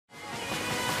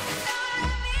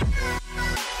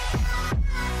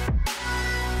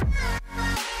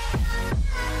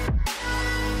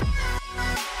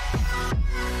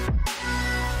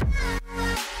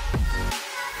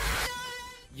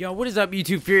Yo, what is up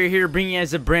YouTube? Fury here, bringing you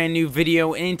guys a brand new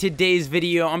video. In today's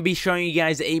video, I'm gonna be showing you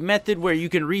guys a method where you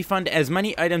can refund as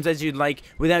many items as you'd like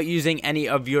without using any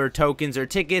of your tokens or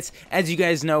tickets. As you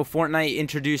guys know, Fortnite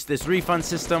introduced this refund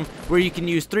system where you can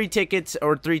use 3 tickets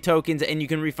or 3 tokens and you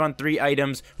can refund 3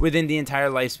 items within the entire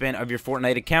lifespan of your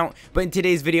Fortnite account. But in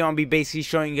today's video, I'm gonna be basically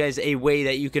showing you guys a way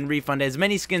that you can refund as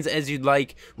many skins as you'd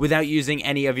like without using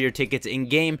any of your tickets in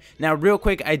game. Now, real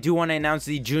quick, I do want to announce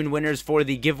the June winners for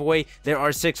the giveaway. There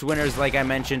are 6 winners, like I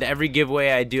mentioned. Every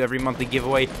giveaway I do, every monthly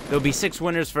giveaway, there'll be 6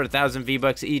 winners for 1,000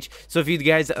 V-Bucks each. So if you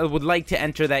guys would like to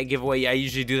enter that giveaway, I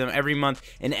usually do them every month.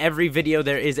 In every video,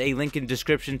 there is a link in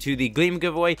description to the Gleam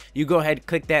giveaway. You go ahead,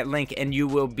 click that link, and you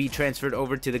will be transferred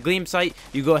over to the Gleam site.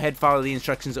 You go ahead, follow the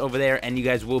instructions over there, and you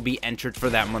guys will be entered for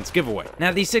that month's giveaway.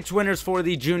 Now, the 6 winners for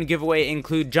the June giveaway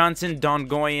include Johnson, Don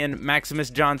Goyen, Maximus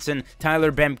Johnson,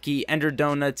 Tyler Bemke, Ender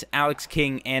Donuts, Alex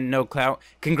King, and No Clout.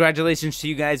 Congratulations to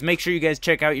you guys. Make sure you guys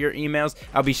check out your emails.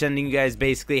 I'll be sending you guys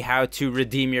basically how to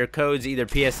redeem your codes, either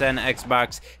PSN,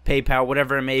 Xbox, PayPal,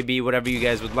 whatever it may be, whatever you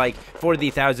guys would like for the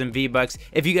 1,000 V-Bucks.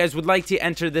 If you guys would like to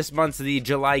enter this month's the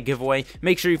July giveaway,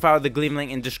 make sure you follow the Gleam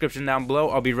link in the description down below.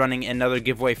 I'll be running another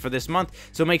giveaway for this month,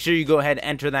 so make sure you go ahead and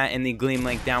enter that in the Gleam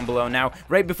link down below. Now,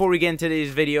 right before we get into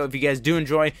today's video, if you guys do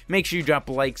enjoy, make sure you drop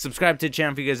a like, subscribe to the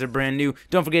channel if you guys are brand new.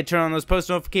 Don't forget to turn on those post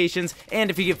notifications,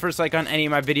 and if you get first like on any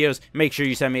of my videos, make sure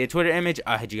you send me a Twitter image.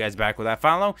 I'll hit you guys back with that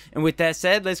follow. And with that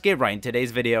said, let's get right into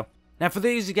today's video. Now, for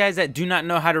those of you guys that do not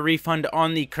know how to refund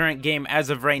on the current game as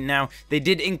of right now, they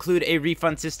did include a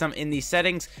refund system in the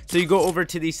settings. So you go over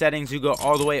to the settings, you go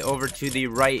all the way over to the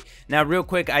right. Now, real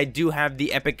quick, I do have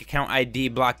the Epic account ID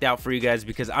blocked out for you guys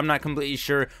because I'm not completely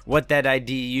sure what that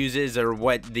ID uses or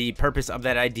what the purpose of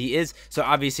that ID is. So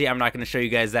obviously, I'm not going to show you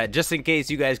guys that just in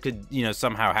case you guys could,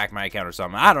 somehow hack my account or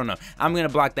something. I don't know. I'm going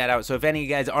to block that out. So if any of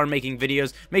you guys are making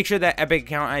videos, make sure that Epic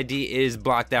account ID is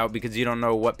blocked out because you don't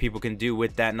know what people can do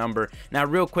with that number. Now,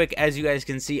 real quick, as you guys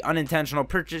can see, unintentional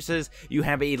purchases, you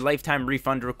have a lifetime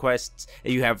refund requests.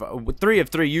 You have 3 of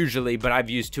 3 usually, but I've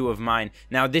used 2 of mine.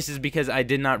 Now, this is because I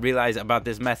did not realize about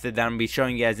this method that I'm going to be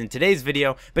showing you guys in today's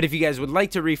video. But if you guys would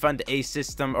like to refund a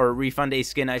system, or refund a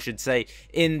skin, I should say,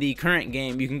 in the current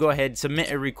game, you can go ahead,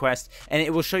 submit a request, and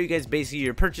it will show you guys basically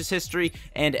your purchase history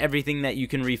and everything that you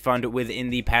can refund within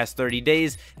the past 30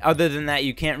 days. Other than that,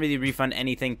 you can't really refund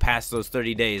anything past those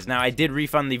 30 days. Now, I did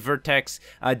refund the Vertex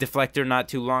deflector not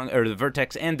too long, or the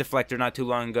Vertex and deflector not too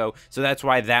long ago, so that's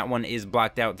why that one is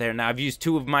blocked out there. Now, I've used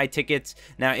 2 of my tickets.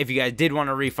 Now, if you guys did want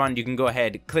to refund, you can go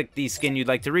ahead, click the skin you'd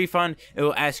like to refund. It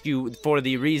will ask you for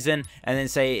the reason, and then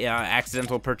say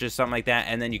accidental purchase, something like that,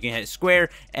 and then you can hit square,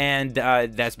 and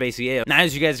that's basically it. Now,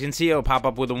 as you guys can see, it'll pop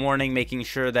up with a warning making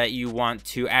sure that you want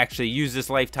to actually use this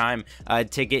lifetime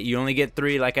ticket. You only get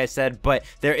 3, like I said, but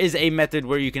there is a method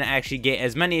where you can actually get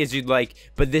as many as you'd like,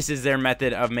 but this is their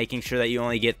method of making sure that you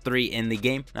only get 3 in the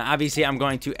game. Now, obviously, I'm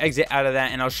going to exit out of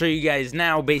that, and I'll show you guys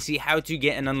now basically how to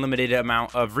get an unlimited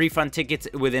amount of refund tickets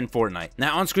within Fortnite.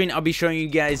 Now, on screen, I'll be showing you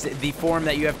guys the form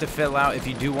that you have to fill out if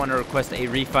you do want to request a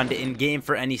refund in-game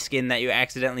for any skin that you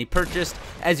accidentally purchased.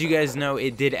 As you guys know,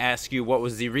 it did ask you what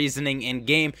was the reasoning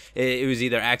in-game. It was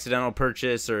either accidental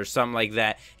purchase or something like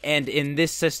that, and in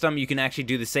this system, you can actually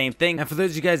do the same thing. Now, for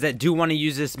those of you guys that do want to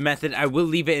use this method, I will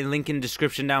leave a link in the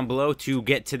description down below to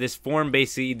get to this form,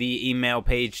 basically the email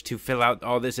page to fill out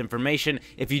all this information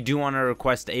if you do want to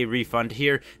request a refund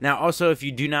here. Now, also, if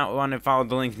you do not want to follow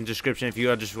the link in the description, if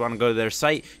you just want to go to their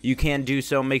site, you can do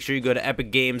so. Make sure you go to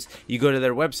Epic Games, you go to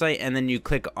their website, and then you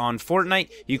click on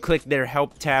Fortnite. You click their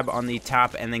help tab on the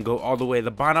top, and then go all the way to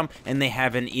the bottom, and they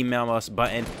have an email us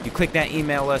button. You click that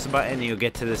email us button, and you'll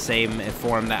get to the same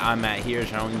form that I'm at here,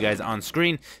 showing you guys on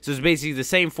screen. So it's basically the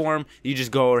same form. You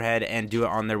just go ahead and do it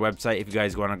on their website if you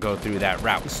guys want to go through that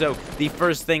route. So the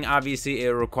first thing, obviously, it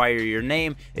will require your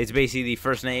name. It's basically the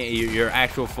first name, your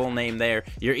actual full name there,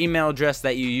 your email address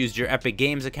that you used your Epic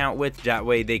Games account with. That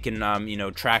way they can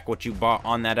track what you bought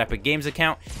on that Epic Games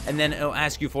account. And then it'll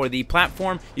ask you for the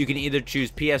platform. You can either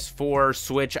choose PS4,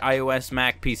 Switch, iOS,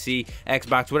 Mac, PC,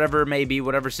 Xbox, whatever it may be,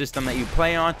 whatever system that you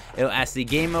play on. It'll ask the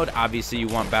game mode. Obviously, you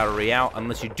want Battle Royale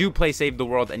unless you do play Save the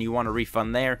World and you want a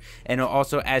refund there. And it'll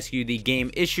also ask you the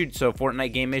game issued. So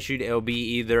Fortnite game issued, it'll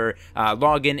be either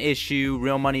login issue,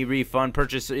 real money refund, purchase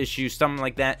purchase issue, something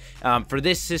like that. For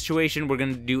this situation, we're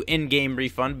going to do in-game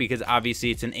refund because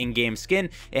obviously it's an in-game skin.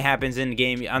 It happens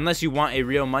in-game unless you want a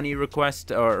real money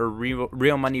request or a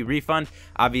real money refund.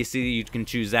 Obviously, you can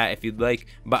choose that if you'd like,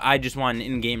 but I just want an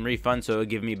in-game refund, so it'll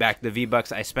give me back the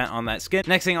V-Bucks I spent on that skin.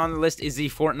 Next thing on the list is the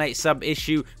Fortnite sub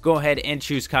issue. Go ahead and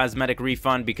choose cosmetic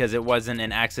refund because it wasn't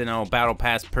an accidental battle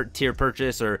pass tier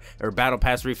purchase or battle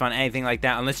pass refund, anything like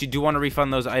that. Unless you do want to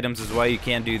refund those items as well, you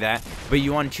can do that, but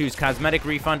you want to choose cosmetic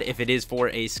refund if it is for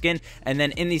a skin. And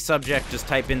then in the subject, just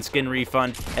type in skin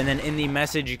refund, and then in the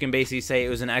message you can basically say it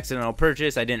was an accidental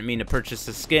purchase, I didn't mean to purchase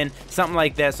the skin, something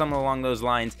like that, something along those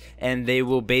lines, and they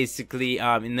will basically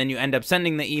and then you end up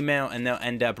sending the email and they'll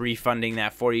end up refunding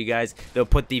that for you guys. They'll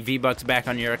put the V-Bucks back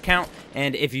on your account,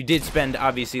 and if you did spend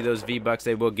obviously those V-Bucks,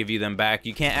 they will give you them back.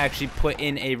 You can't actually put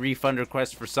in a refund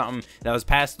request for something that was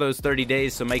past those 30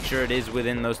 days, so make sure it is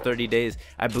within those 30 days.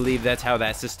 I believe that's how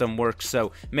that system works,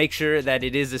 so make sure that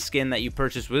it is a skin that you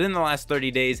purchased within the last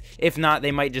 30 days. If not,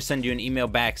 they might just send you an email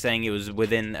back saying it was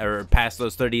within or past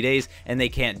those 30 days, and they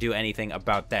can't do anything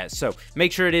about that. So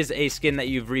make sure it is a skin that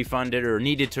you've refunded or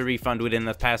needed to refund within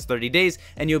the past 30 days,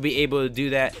 and you'll be able to do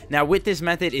that. Now with this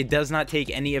method, it does not take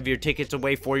any of your tickets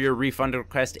away for your refund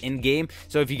request in game,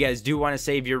 so if you guys do want to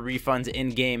save your refunds in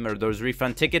game or those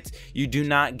refund tickets, you do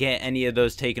not get any of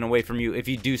those taken away from you if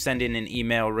you do send in an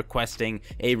email requesting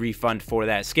a refund for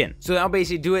that skin. So that'll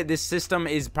basically do it. This system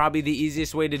is probably the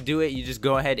easiest way to do it. You just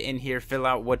go ahead in here, fill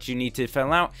out what you need to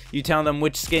fill out, you tell them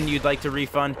which skin you'd like to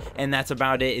refund, and that's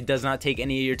about it. It does not take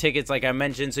any of your tickets like I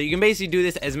mentioned, so you can basically do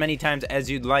this as many times as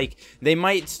you'd like. They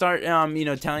might start you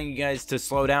know, telling you guys to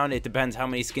slow down. It depends how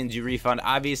many skins you refund.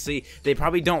 Obviously they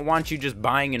probably don't want you just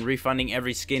buying and refunding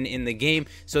every skin in the game,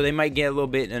 so they might get a little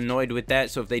bit annoyed with that.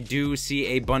 So if they do see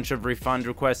a bunch of refund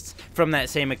requests from that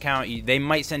same account, they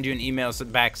might send you an email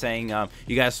back saying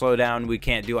you guys slow down, we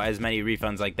can't do as many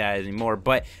refunds like that anymore.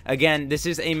 But again, this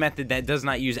is a method that does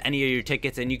not use any of your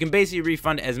tickets, and you can basically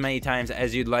refund as many times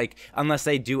as you'd like, unless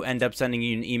they do end up sending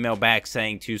you an email back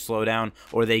saying to slow down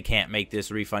or they can't make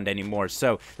this refund anymore.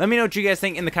 So let me know what you guys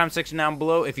think in the comment section down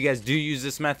below. If you guys do use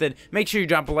this method, make sure you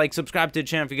drop a like, subscribe to the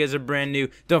channel if you guys are brand new,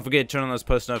 don't forget to turn on those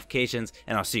post notifications,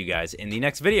 and I'll see you guys in the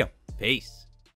next video. Peace.